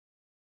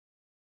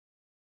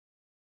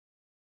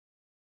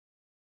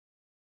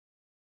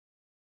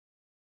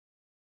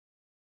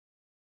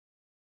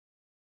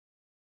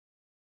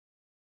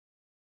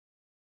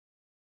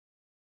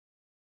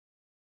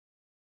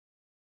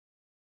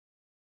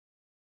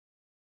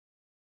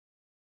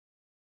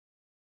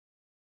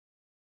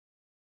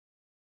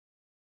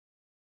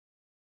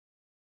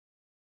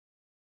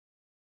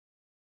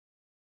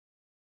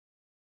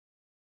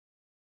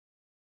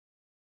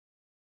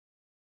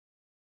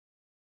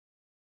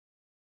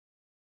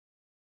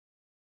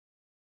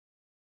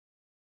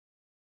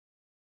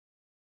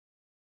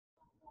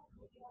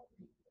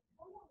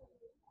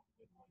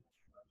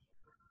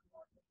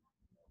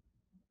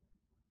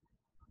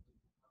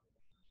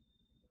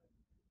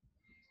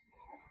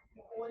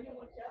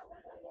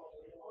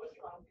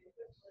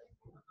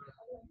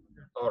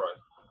All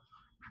right.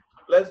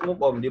 Let's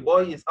move on. The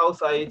boy is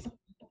outside.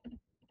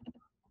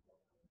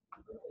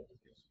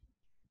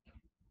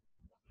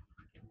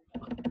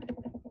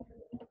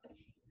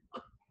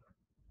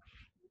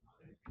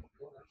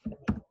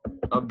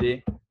 Of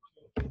the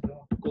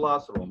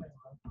classroom,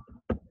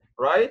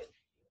 right?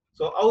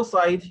 So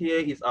outside here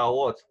is our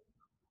what?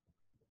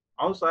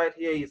 Outside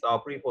here is our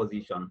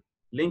preposition,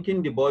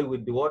 linking the boy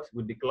with the what?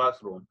 With the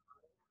classroom.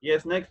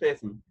 Yes, next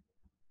person.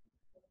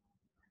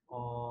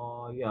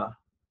 Oh, yeah.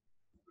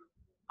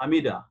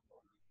 Amida,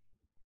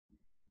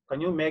 can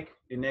you make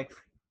the next?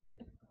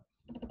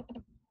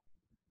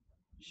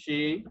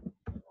 She's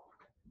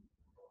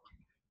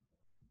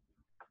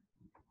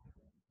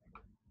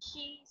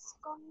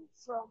coming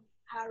from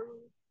her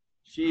room.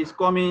 She is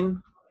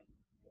coming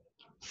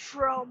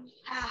from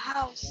her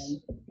house.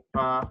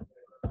 Her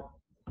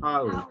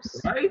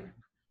house, right?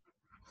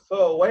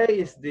 So where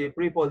is the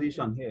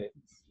preposition here?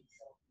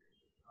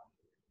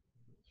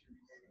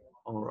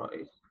 All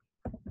right.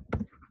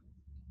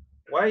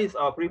 Where is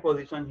our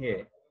preposition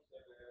here?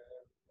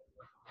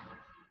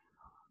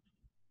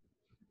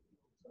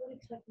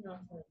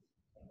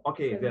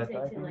 Okay, they're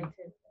typing.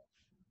 Okay.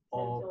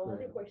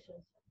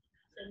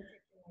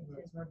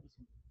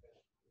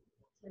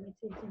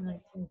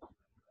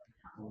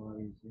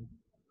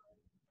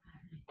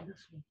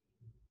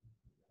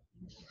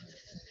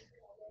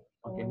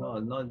 Okay,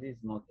 no, this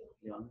is not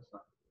the answer.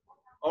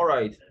 All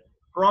right.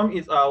 From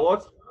is our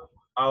what?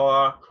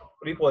 Our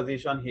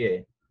preposition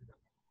here.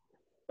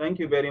 Thank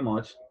you very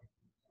much,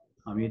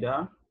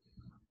 Amida.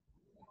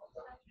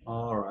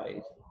 All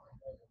right.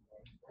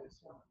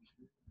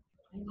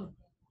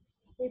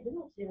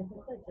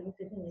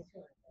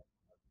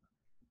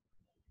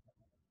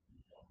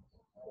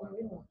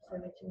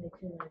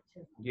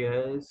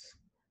 Yes.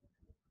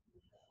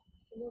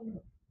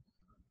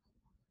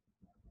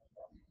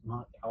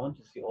 I want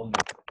to see all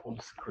the full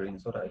screen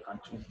so that I can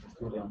choose the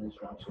student which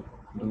one to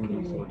do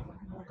this.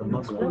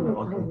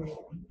 Okay.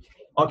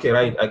 Okay,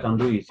 right. I can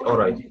do it. All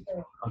right.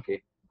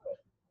 Okay.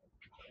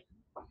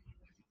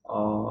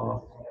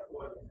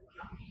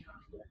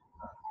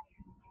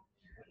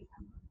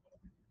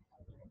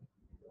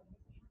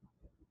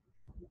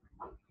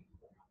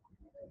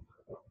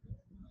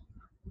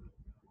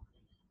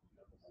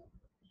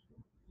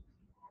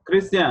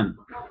 Christian.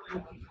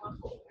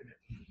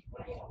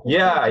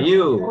 Yeah,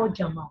 you.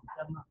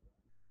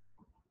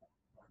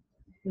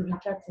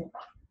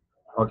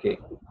 Okay.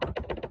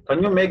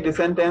 Can you make the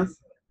sentence?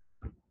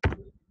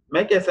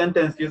 Make a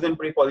sentence using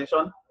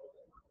preposition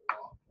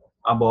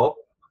above.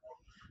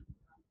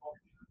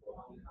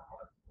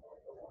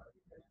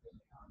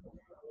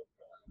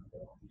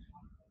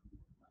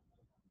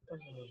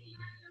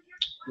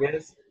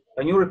 Yes.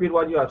 Can you repeat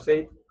what you have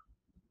said?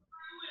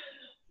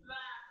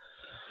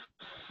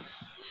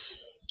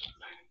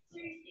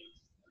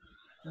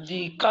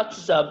 The cat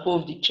is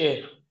above the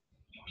chair.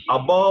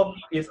 Above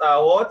is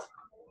our what?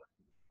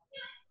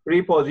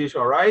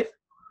 Preposition, right?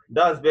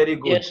 That's very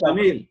good. Yes, sir.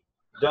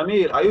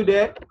 Jamil, are you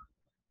there?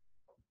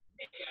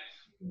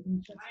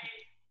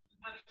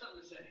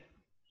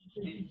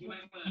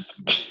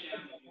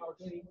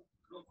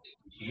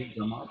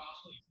 Jamal.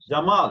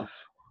 Jamal.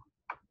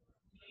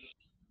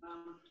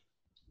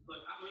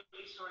 Look, I'm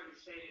really sorry to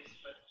say this,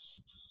 but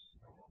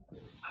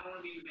I don't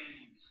want to be the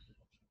man.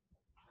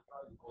 Why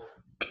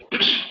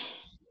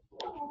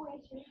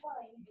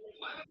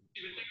don't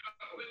you even think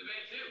about quitting the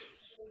band too?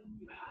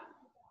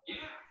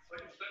 Yeah, so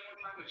I can spend more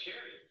time with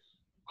Cherry.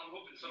 I'm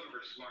hoping some of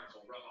her smarts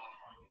will rub off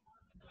on me.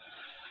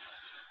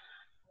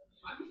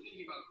 I was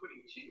thinking about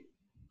quitting too.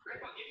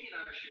 Grandpa Gibby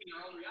and I are shooting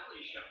our own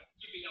reality show,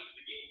 Keeping Up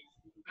with the Games.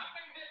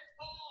 Coming this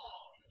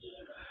fall!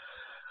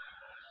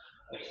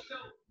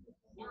 So,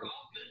 we're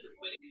all good with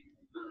quitting.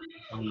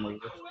 Oh my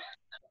God.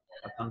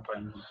 I can't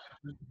find him.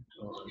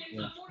 Oh,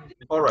 yeah.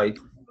 All right.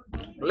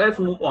 Let's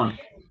move on.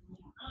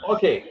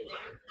 Okay.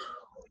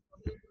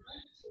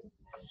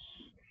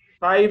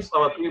 Types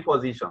of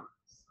preposition.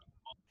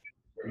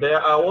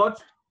 There are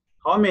what?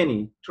 How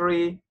many?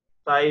 3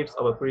 types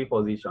of a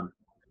preposition.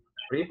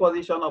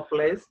 Preposition of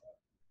place,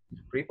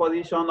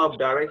 preposition of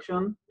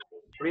direction,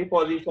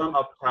 preposition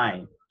of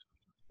time.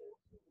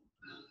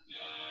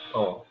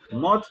 Oh,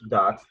 note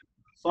that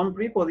some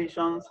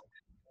prepositions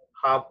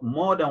have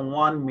more than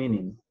one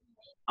meaning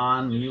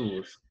and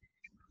use.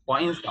 For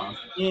instance,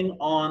 in,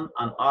 on,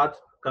 and at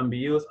can be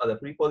used as a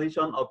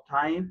preposition of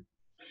time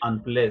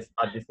and place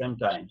at the same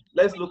time.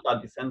 Let's look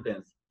at the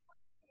sentence.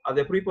 As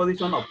a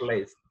preposition of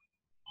place.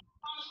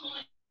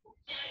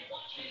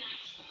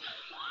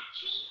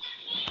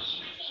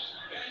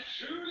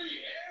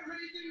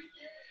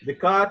 The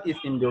cat is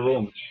in the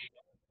room.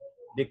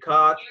 The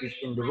cat is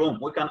in the room.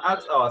 We can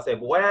ask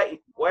ourselves,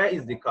 where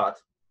is the cat?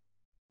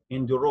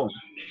 In the room.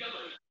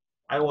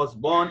 I was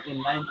born in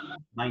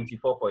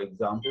 1994, for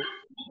example.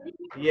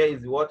 Here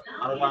is what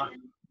another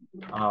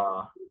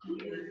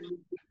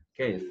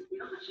case.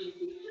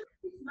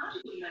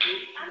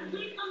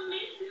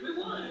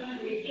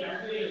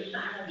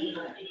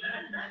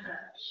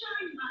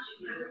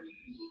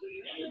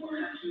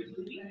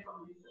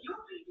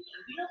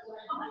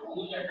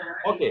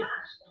 Okay,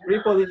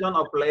 preposition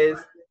of place.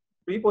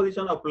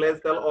 Preposition of place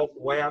tell us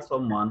where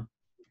someone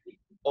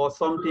or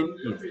something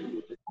is.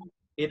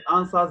 It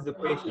answers the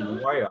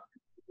question where.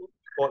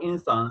 For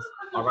instance,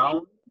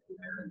 around,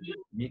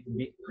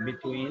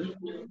 between,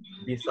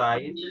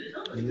 beside,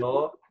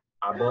 below,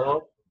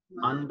 above,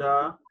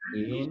 under,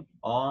 in,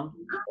 on,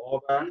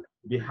 over,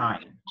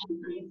 behind.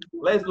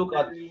 Let's look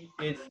at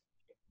it.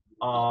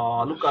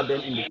 Look at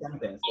them in the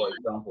sentence. For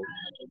example,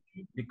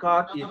 the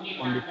cat is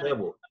on the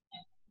table.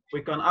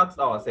 We can ask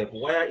ourselves,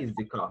 where is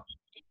the cat?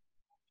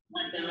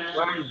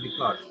 Where is the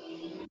cat?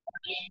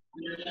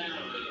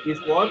 Is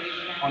what?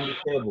 On the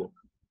table.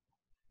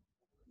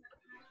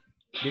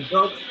 The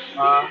dogs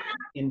are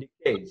in the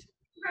cage.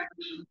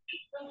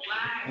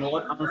 And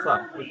what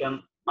answer? We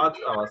can ask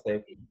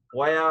ourselves,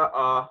 where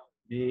are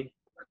the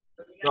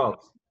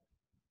dogs?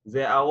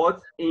 They are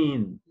what?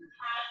 In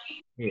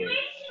here.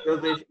 So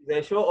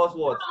they show us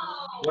what?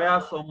 Where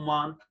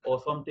someone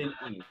or something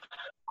is.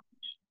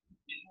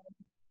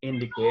 In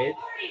the cage,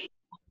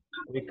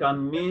 we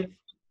can meet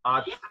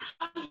at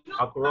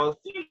across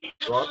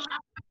rocks.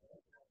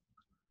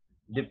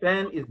 The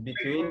pen is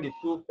between the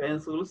two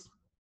pencils.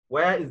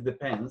 Where is the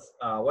pens?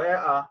 Where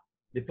are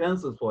the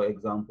pencils, for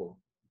example?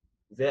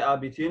 They are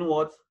between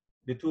what?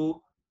 The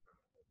two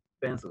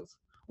pencils.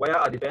 Where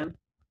are the pen?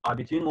 Are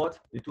between what?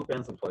 The two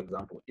pencils, for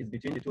example. It's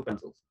between the two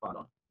pencils,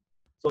 pardon.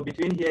 So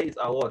between here is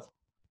our what?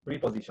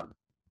 Preposition.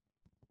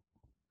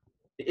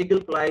 The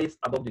eagle flies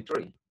above the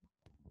tree.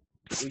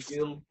 The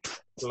eagle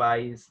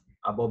flies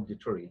above the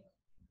tree.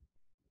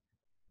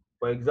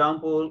 For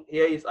example,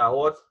 here is our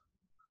what?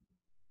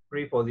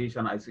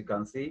 Preposition, as you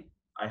can see.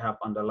 I have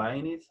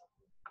underlined it.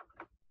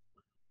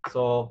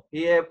 So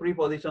here,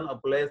 preposition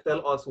of place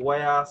tell us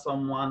where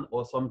someone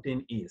or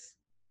something is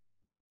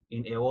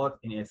in a word,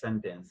 in a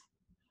sentence.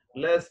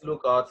 Let's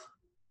look at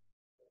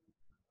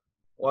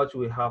what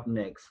we have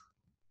next.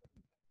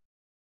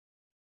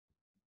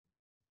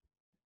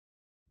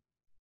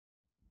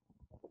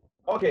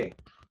 Okay,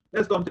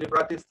 let's come to the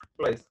practice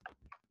place.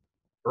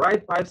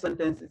 Write 5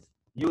 sentences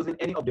using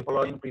any of the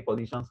following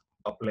prepositions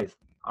of place: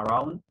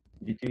 around,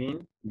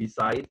 between,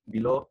 beside,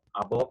 below,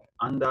 above,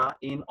 under,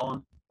 in,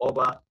 on,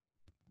 over,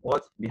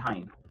 what,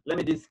 behind. Let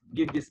me just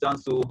give this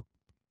chance to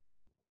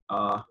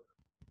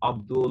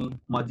Abdul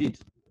Majid.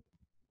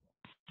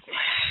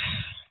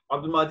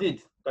 Abdul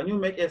Majid, can you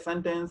make a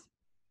sentence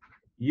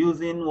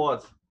using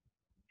what?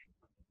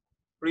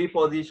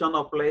 Preposition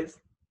of place?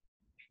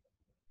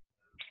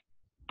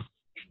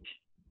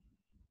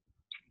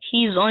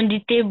 He's on the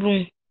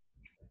table.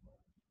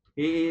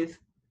 He is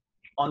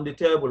on the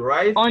table,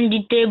 right? On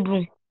the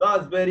table.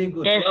 That's very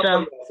good. Yes, Clap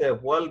sir. for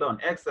yourself. Well done.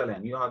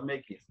 Excellent. You have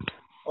made it.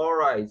 All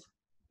right.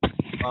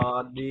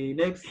 The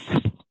next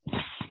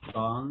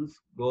chance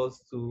goes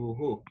to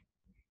who?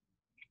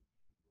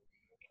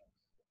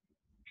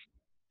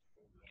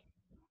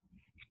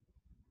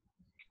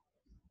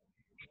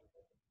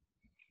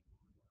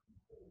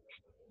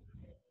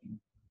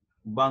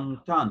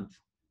 Bangtant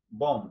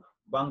bomb.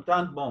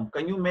 Bangtant bomb.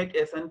 Can you make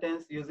a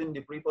sentence using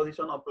the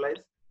preposition of place?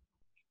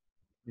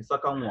 The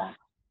second one.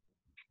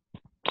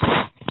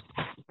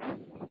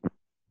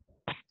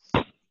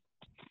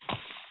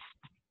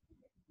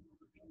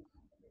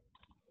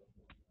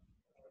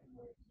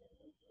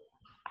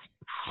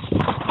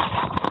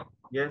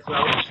 Yes, we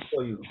are waiting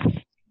for you.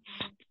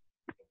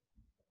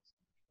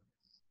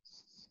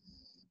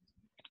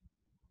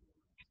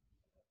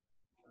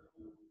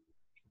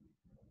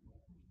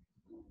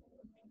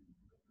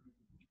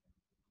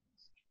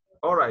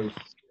 All right.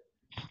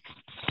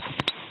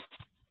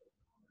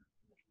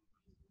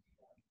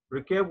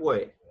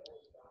 Rekebwe,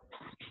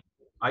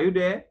 are you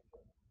there?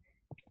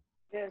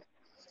 Yes.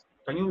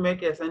 Can you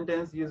make a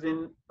sentence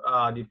using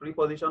the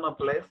preposition of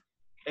place?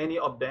 Any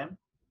of them?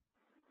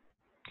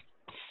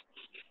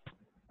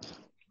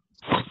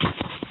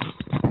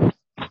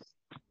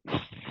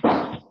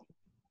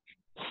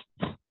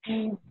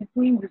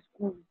 Between the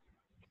schools.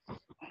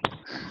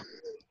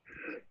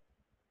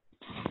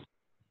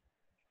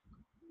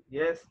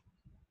 Yes.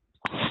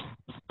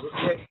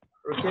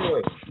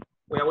 Rekebwe,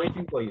 we are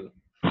waiting for you.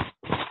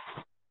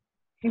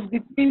 He's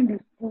between the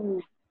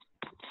schools.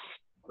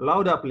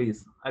 Louder,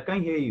 please. I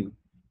can't hear you.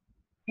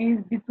 He's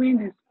between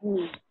the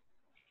schools.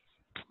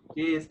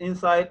 He is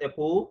inside a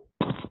pool.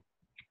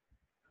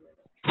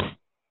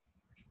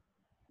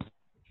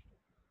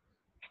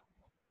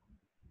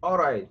 All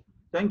right.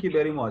 Thank you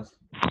very much.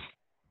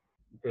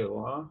 Okay,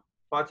 well,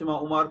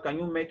 Fatima Umar, can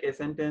you make a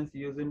sentence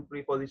using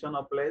preposition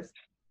of place?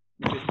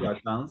 This is your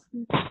chance.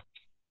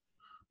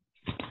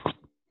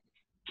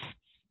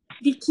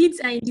 The kids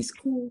are in the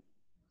school.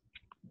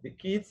 The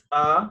kids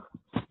are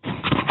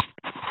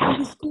In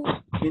the school.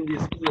 in the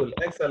school.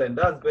 Excellent.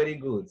 That's very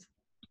good.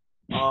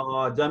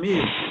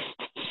 Jamil,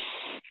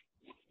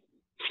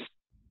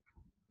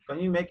 can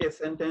you make a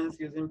sentence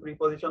using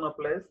preposition of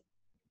place?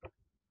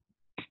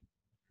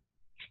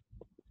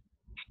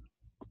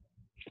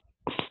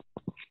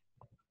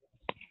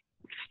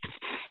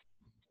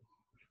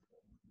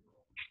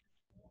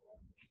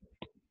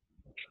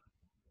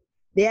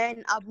 They are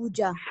in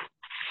Abuja.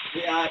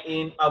 We are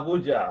in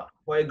Abuja.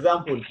 For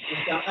example, we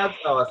can ask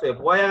ourselves,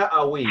 where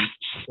are we?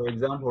 For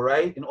example,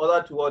 right? In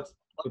order to what?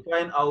 To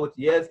find out,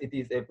 yes, it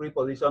is a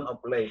preposition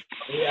of place.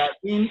 We are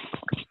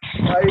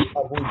inside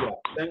Abuja.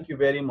 Thank you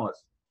very much.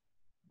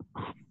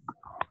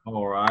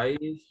 All right.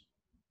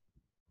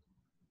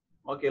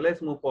 Okay,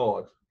 let's move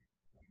forward.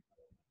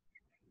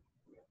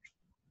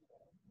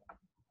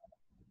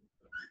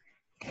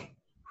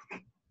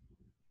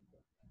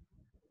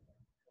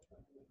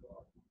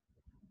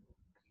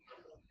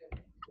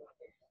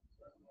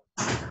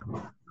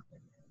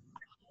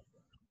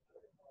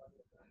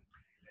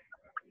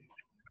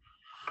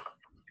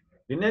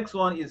 The next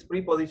one is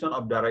preposition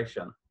of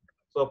direction.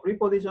 So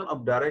preposition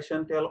of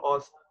direction tell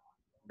us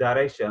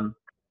direction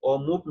or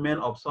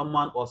movement of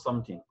someone or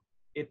something.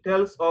 It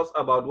tells us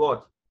about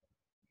what?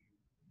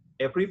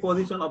 A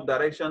preposition of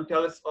direction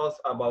tells us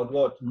about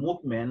what?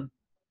 Movement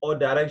or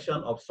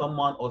direction of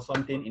someone or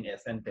something in a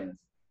sentence.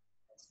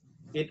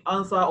 It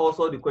answers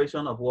also the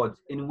question of what?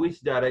 In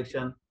which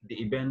direction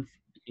the event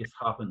is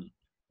happening.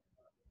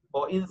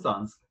 For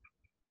instance,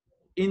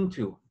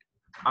 into,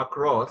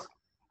 across,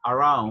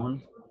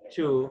 around,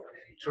 to,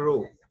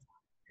 through.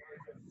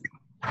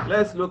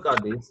 Let's look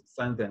at these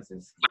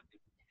sentences.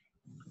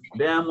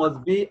 There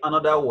must be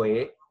another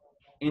way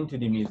into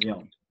the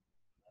museum.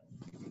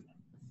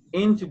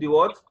 Into the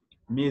what?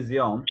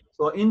 Museum.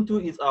 So into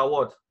is our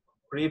what?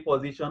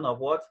 Preposition of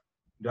what?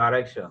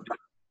 Direction.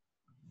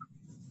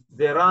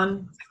 They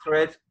ran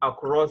straight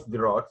across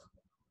the road.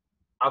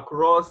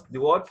 Across the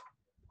what?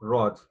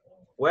 Road.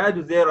 Where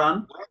do they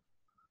run?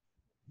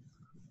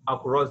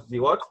 Across the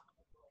what?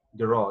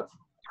 The road.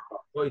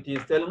 So it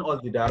is telling us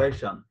the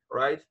direction,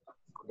 right?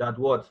 That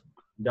what?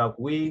 That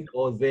we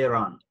or they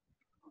ran.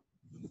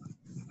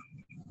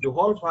 The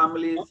whole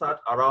family sat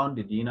around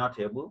the dinner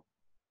table.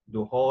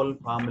 The whole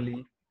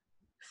family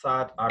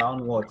sat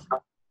around what?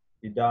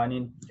 The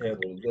dining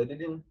table.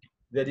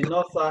 They did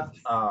not sat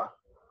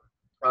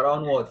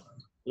around what?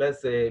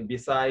 Let's say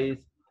beside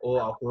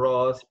or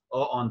across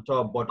or on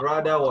top, but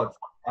rather what?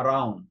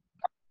 Around.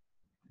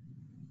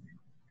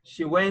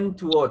 She went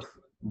to what?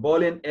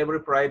 Bowling every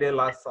Friday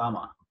last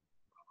summer.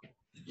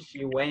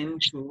 She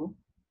went to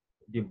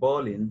the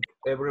bowling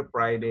every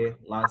Friday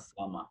last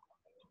summer.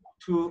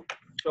 To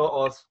show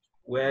us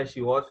where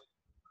she was,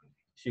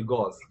 she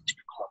goes.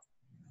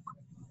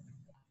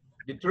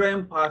 The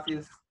train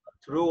passes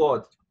through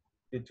what?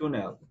 The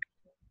tunnel.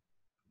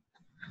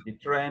 The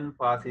train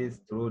passes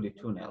through the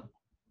tunnel.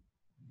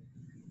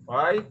 All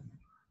right?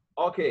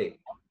 Okay.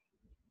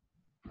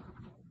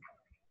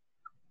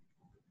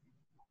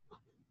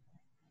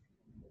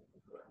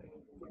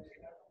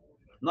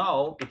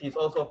 Now it is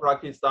also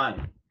practice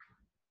time.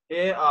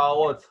 Here are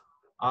what?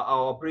 Are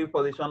our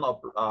preposition of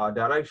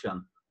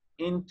direction.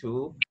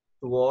 Into,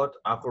 toward,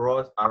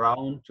 across,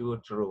 around, to,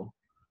 through.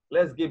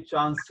 Let's give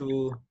chance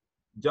to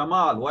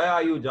Jamal. Where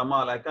are you,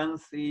 Jamal? I can't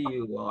see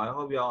you. I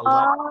hope you're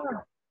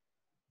online.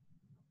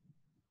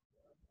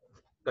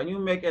 Can you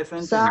make a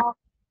sentence,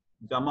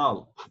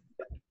 Jamal?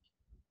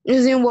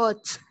 Using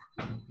what?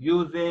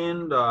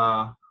 Using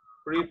the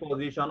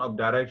preposition of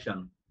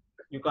direction.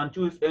 You can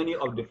choose any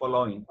of the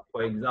following.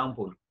 For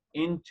example,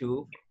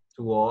 into,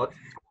 toward,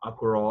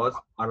 across,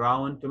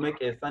 around to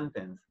make a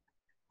sentence.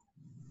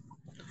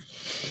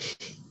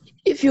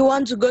 If you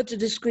want to go to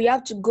the school, you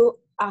have to go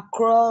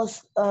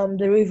across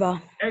the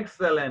river.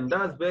 Excellent.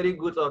 That's very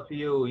good of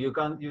you.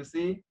 You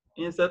see,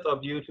 instead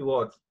of you to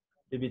what?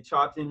 To be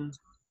chatting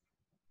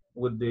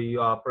with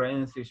your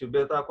friends, you should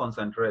better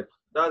concentrate.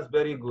 That's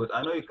very good.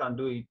 I know you can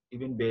do it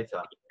even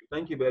better.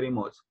 Thank you very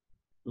much.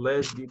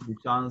 Let's give the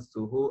chance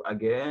to who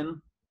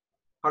again?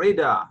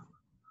 Farida.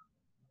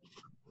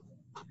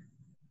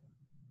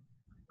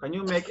 Can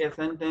you make a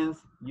sentence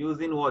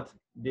using what?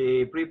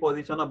 The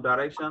preposition of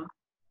direction?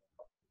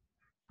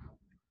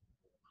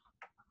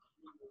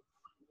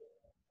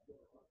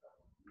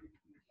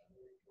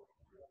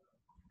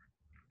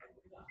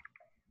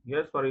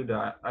 Yes,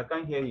 Farida, I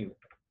can't hear you.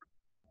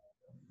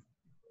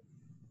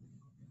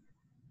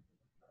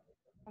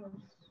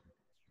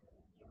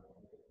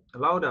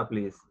 Louder,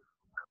 please.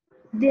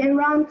 They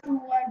ran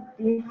toward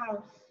the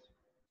house.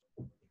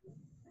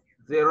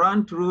 They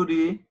ran through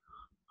the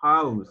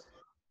house,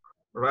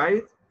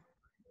 right?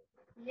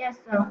 Yes,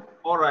 sir.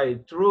 All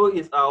right, through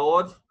is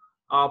our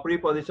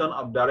preposition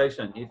of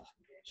direction.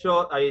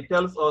 It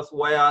tells us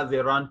where they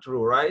run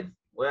through, right?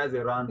 Where they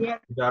run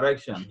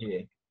direction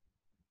here.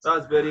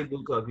 That's very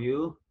good of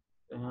you.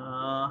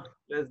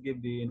 Let's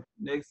give the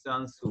next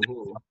chance to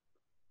who?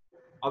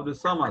 Abdul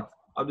Samad.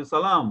 Abdul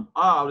Salam.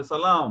 Abdul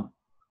Salam.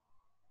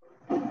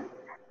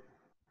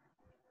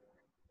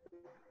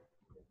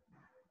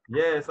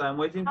 Yes, I'm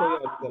waiting for you,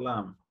 Abdul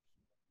Salam.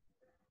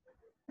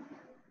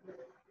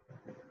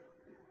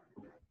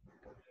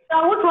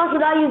 So which one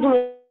should I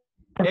use?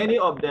 Any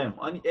of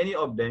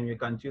them you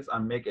can choose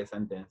and make a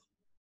sentence.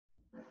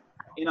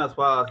 In as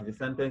far as the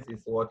sentence is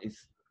what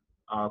is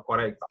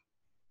correct.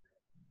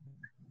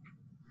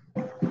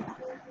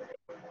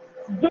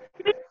 They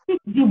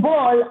picked the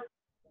ball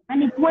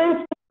and it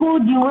went through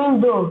the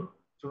window.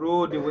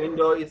 Through the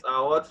window is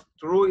our what?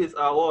 Through is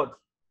our what?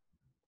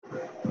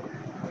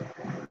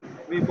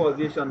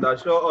 Preposition that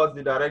show us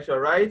the direction,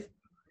 right?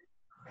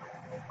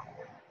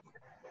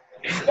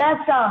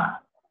 Yes, sir.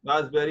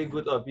 That's very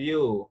good of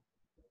you.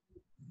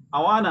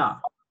 Awana,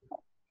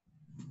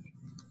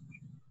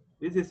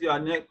 this is your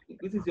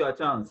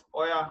chance.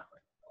 Oh yeah.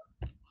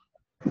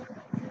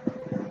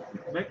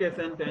 Make a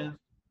sentence.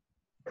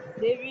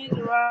 David I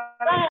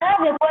ran.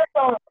 have a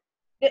question.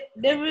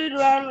 David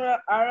ran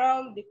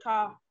around the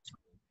car.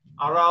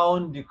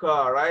 Around the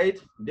car, right?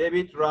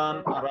 David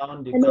ran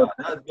around the car.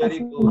 That's very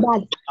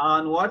good.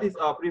 And what is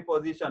our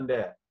preposition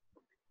there?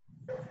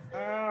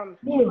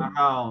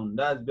 Around.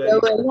 That's very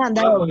good. Clap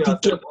for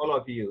yourself, all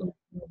of you.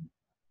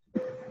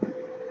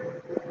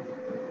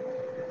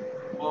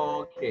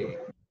 Okay.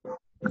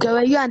 Okay,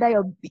 when you under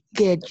your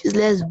bed,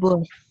 useless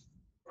boy.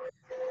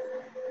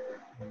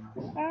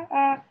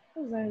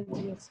 Who's that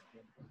idiot?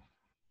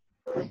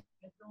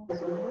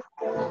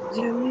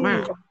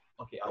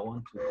 Okay, I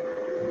want to.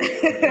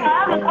 I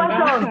have a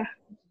question.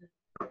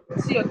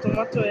 See your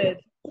tomato head.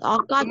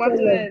 I'll catch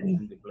Tomato head.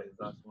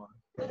 That's one.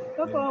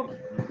 Shut up.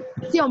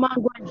 See your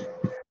mango head.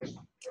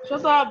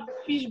 Shut up,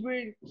 fish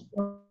brain.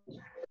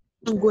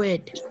 Mango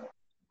head.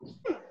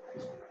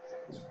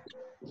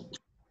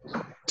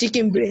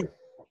 Chicken brain.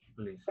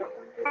 Please.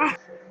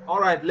 All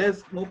right,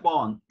 let's move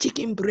on.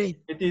 Chicken brain.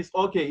 It is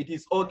okay. It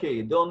is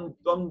okay. Don't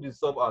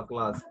disturb our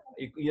class.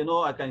 You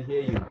know I can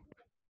hear you.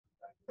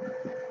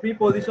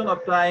 Preposition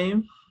of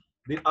time.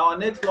 Our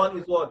next one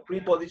is what?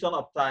 Preposition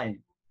of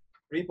time.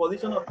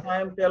 Preposition of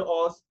time tell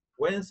us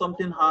when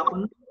something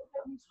happens,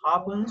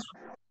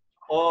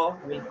 or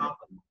will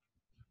happen.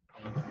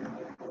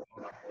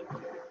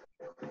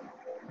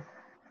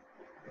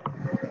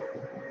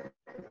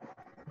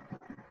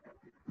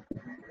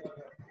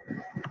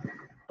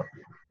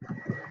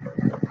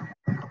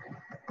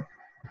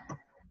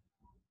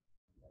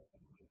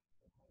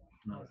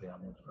 No, they are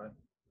not right.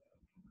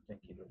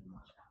 Thank you very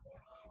much.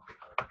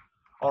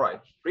 All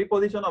right.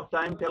 Preposition of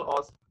time tell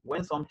us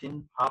when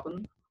something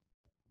happens,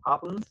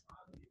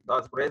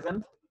 that's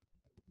present,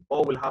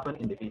 or will happen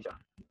in the future.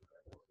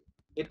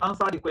 It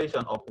answers the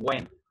question of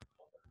when.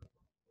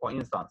 For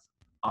instance,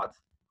 at,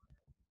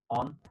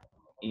 on,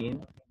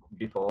 in,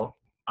 before,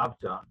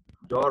 after,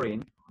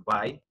 during,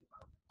 by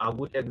are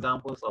good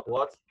examples of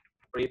what?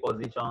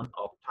 Preposition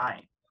of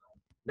time.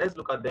 Let's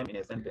look at them in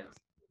a sentence.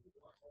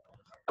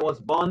 I was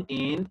born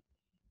in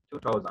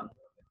 2000.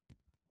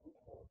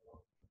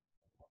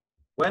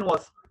 When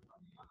was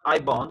I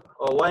born?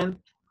 Or when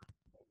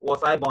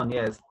was I born?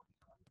 Yes.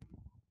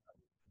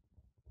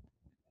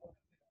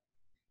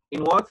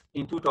 In what?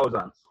 In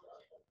 2000.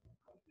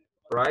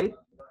 Right?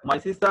 My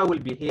sister will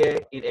be here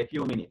in a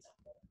few minutes.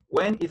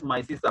 When is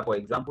my sister, for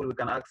example, we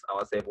can ask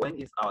ourselves, when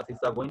is our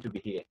sister going to be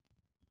here?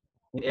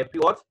 In a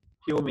few, what?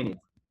 Few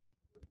minutes.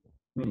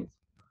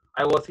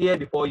 I was here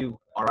before you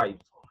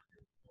arrived.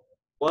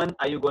 When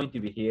are you going to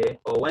be here?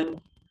 Or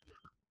when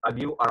have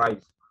you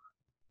arrived?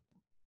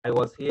 I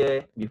was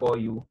here before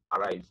you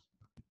arrived.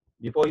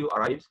 Before you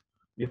arrived.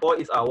 Before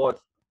is our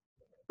what?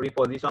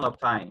 Preposition of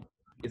time.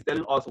 It's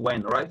telling us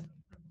when, right?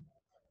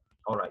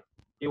 All right.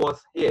 He was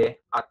here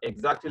at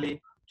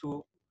exactly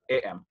 2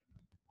 a.m.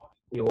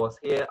 He was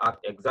here at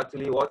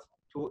exactly what?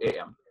 2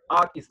 a.m.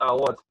 At is our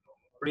what?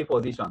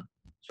 Preposition.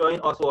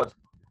 Showing us what?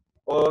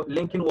 Or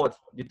linking what?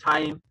 The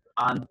time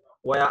and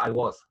where I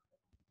was.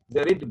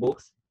 They read the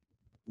books.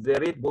 They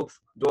read books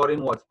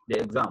during what? The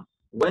exam.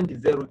 When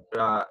did they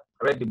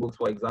read the books,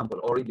 for example,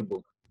 or read the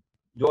book?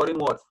 During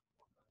what?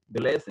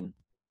 The lesson.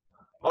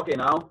 Okay,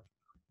 now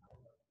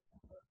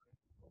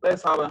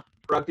let's have a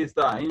practice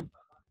time.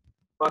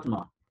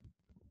 Fatma,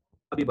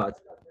 Habibat.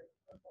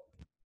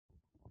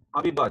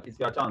 Habibat, it's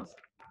your chance.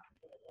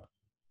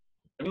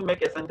 Can you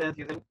make a sentence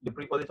using the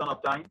preposition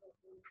of time?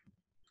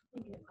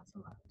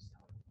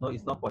 No,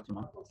 it's not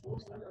Fatima.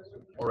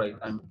 All right,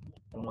 I'm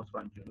almost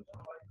trying to do so.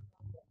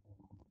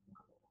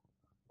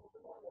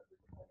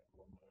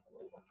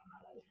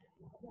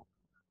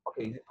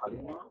 Okay, is it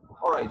Halima?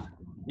 All right.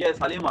 Yes,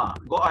 Halima,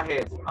 go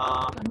ahead.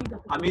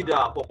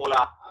 Hamida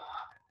Popola.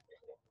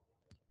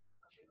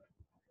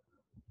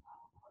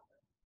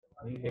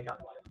 Are you here? I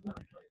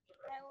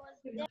was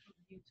there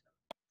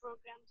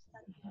program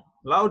started.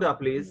 Louder,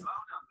 please.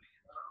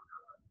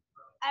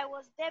 I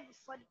was there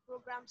before the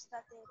program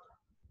started.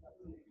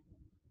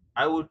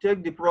 I will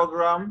take the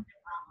program.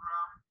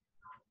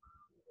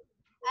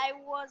 I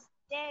was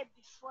there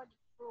before the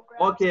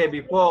program Okay, started.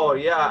 before,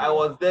 yeah, I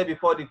was there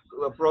before the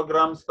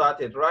program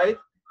started, right?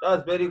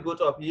 That's very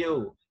good of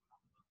you.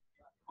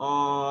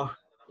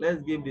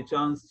 Let's give the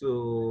chance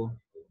to,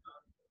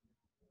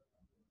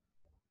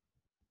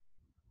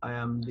 I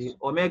am the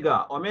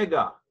Omega.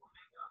 Omega,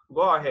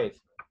 go ahead.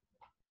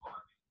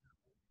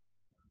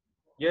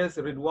 Yes,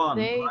 read one.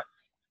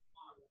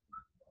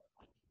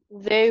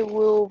 They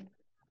will.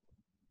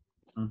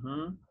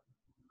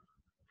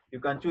 You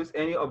can choose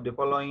any of the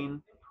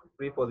following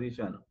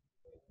preposition.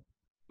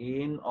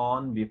 In,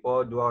 on,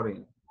 before,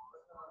 during.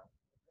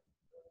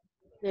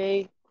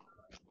 They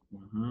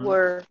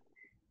were.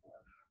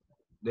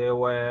 They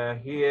were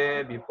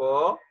here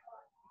before.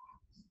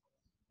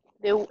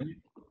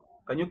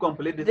 Can you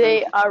complete this?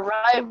 They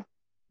arrived.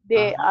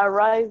 They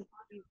arrived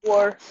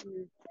before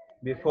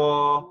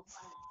before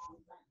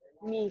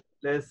me.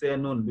 Let's say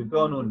noon.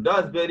 Before noon.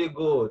 That's very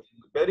good.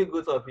 Very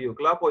good of you.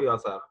 Clap for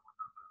yourself.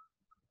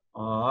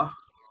 The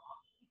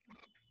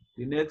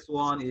next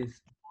one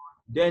is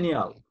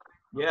Daniel.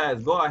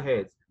 Yes, go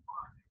ahead.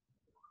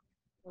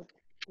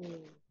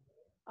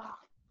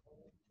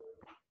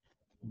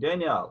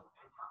 Daniel.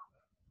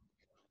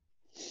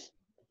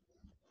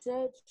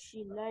 Said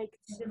she liked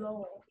the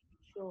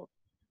picture.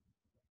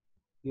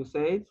 You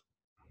said?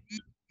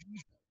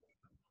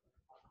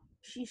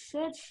 She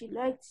said she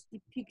liked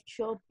the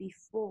picture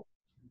before.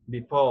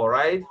 Before,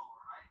 right?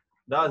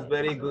 That's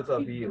very good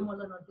of you.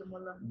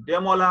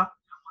 Demola.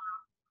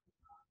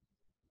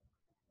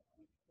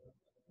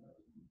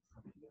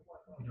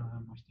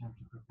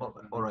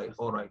 All right.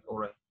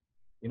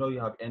 You know you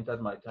have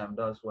entered my time.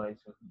 That's why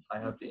I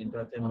have to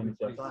enter 10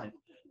 minutes of time.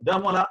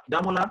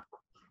 Damola.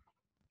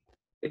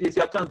 It is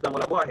your chance,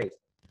 Damola. Go ahead.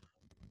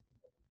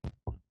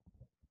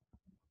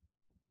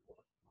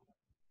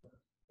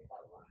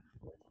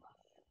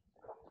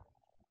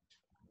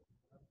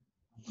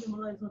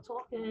 Demola is not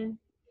talking.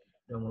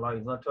 Demola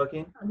is not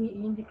talking? And he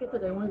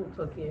indicated I wanted to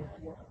talk here.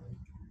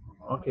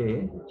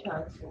 Okay. In the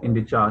chat. In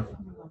the chat.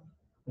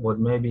 But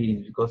maybe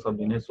it's because of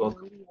the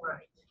network.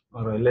 Right.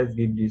 All right, let's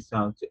give this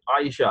sound to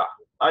Aisha.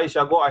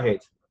 Aisha, go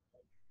ahead.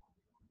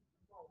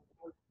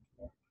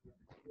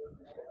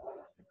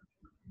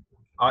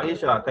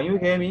 Aisha, can you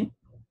hear me?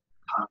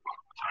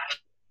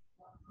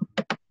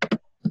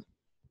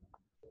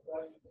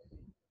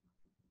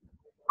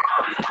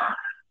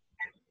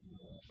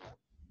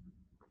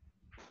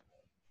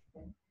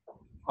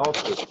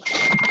 Okay.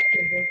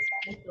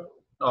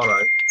 All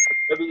right.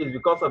 Maybe it's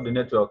because of the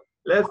network.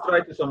 Let's try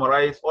to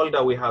summarize all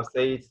that we have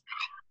said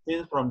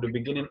since from the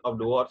beginning of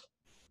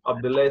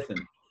the lesson.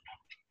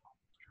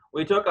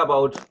 We talk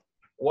about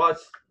what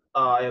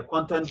a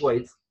content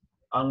weights,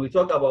 and we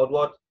talk about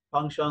what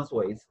functions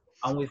weights,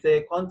 and we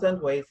say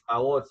content weights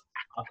are what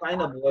a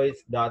kind of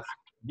weights that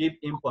give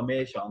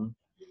information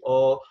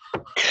or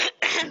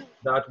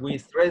that we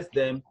stress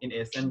them in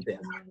a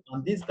sentence.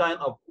 And this kind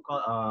of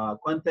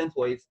content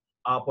weights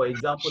are, for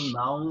example,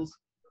 nouns,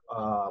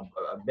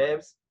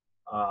 verbs,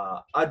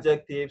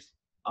 adjectives,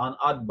 and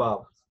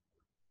adverbs.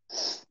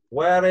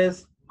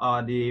 Whereas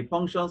the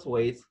functions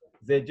weights,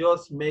 they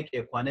just make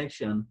a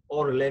connection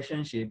or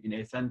relationship in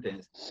a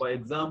sentence. For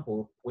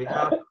example, we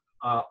have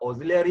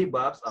auxiliary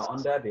verbs are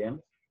under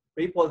them,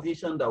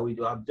 preposition that we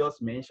have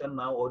just mentioned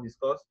now or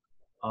discussed,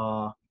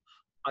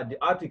 at the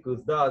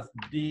articles, that's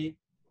the,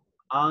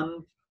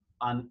 and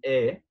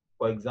a,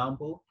 for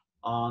example,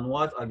 and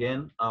what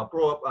again,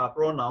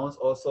 pronouns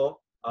also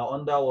are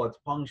under what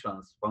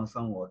functions,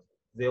 function what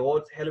they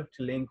what help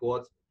to link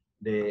what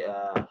the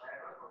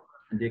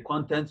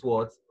content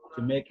words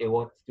to make a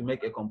what to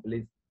make a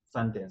complete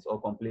sentence or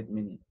complete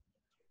meaning.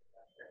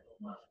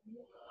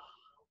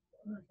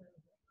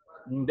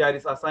 There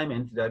is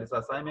assignment. There is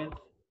assignment.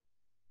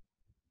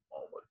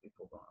 Oh, but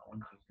people, I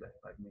want to use like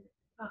 5 minutes.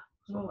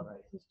 No,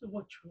 it's too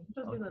much. Just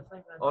get an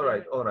assignment. All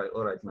right,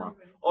 ma'am.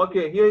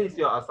 Okay, here is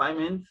your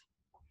assignment.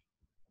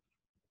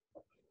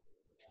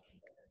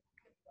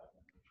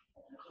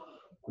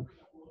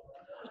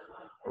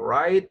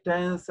 Write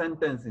 10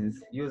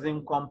 sentences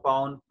using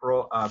compound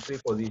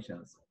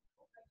prepositions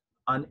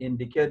and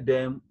indicate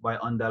them by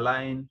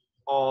underlining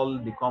all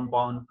the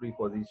compound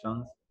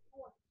prepositions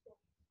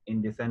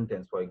in the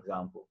sentence, for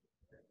example.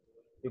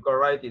 You can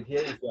write it.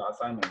 Here is your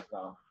assignment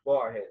now.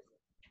 Go ahead.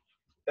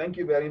 Thank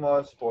you very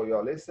much for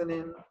your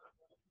listening.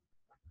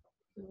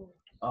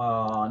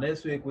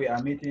 Next week we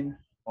are meeting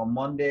on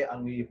Monday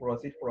and we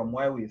proceed from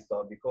where we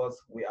start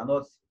because we are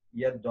not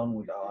yet done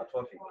with our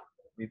topic.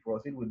 We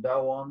proceed with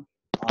that one,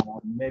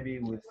 maybe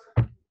with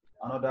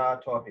another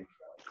topic.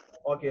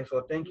 Okay,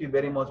 so thank you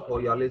very much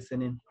for your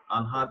listening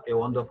and have a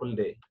wonderful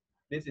day.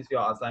 This is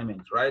your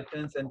assignment. Write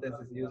 10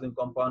 sentences using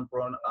compound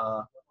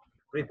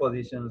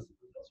prepositions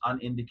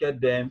and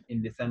indicate them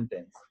in the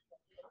sentence.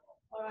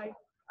 All right.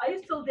 Are you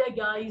still there,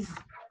 guys?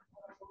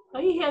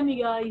 Can you hear me,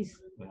 guys?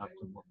 We have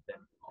to move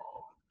them.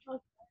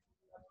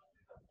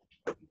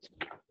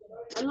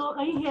 Hello,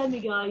 can you hear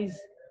me,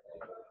 guys?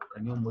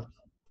 Can you move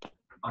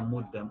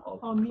them up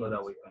so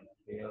that we can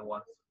hear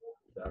what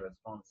the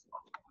response is?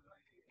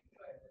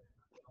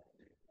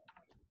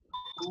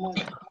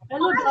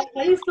 Hello, guys.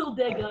 Are you still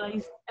there,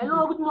 guys?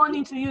 Hello, good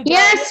morning to you, guys.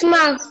 Yes,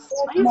 ma'am.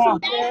 Are you still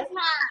there?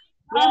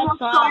 Yes,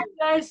 ma'am.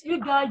 Guys, you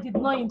guys did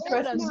not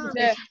impress me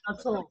today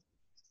at all.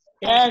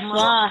 Yes,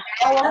 ma'am.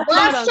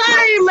 We're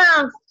sorry,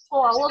 ma'am.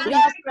 Oh, I wasn't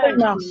impressed.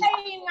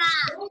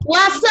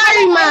 We're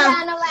sorry, ma'am.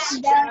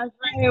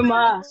 Sorry,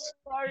 ma'am.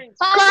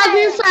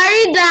 Cousin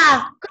Farida.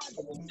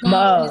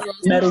 Ma,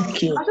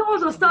 Naruki. I don't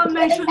want to start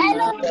mentioning.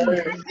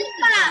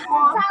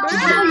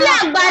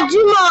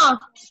 Bajimo.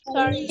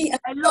 Sorry.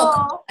 Hello.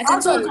 I can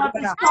talk about the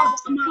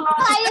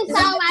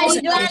Salma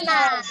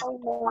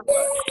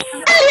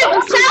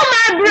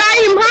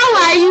Ibrahim, how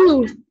are you?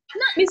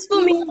 Miss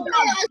Fumi.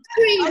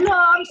 Hello,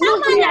 I'm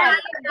stupid.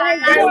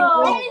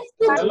 Hello,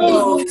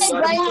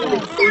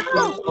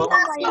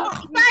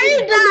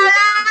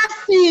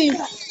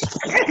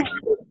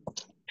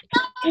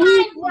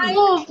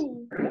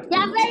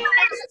 You're very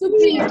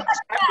stupid.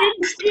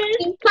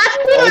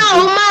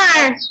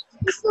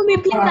 Excuse me,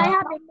 please. I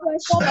have a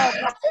question.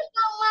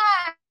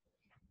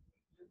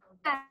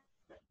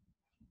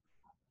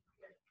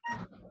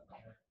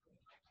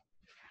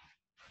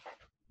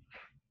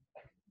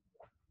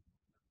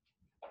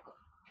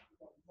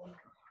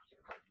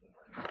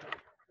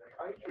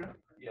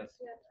 Yes.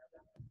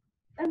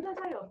 And that's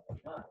all.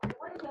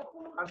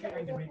 Have you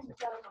ended the meeting?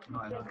 No,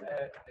 I don't.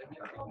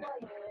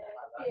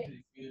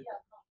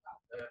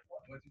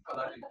 What do you call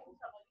that?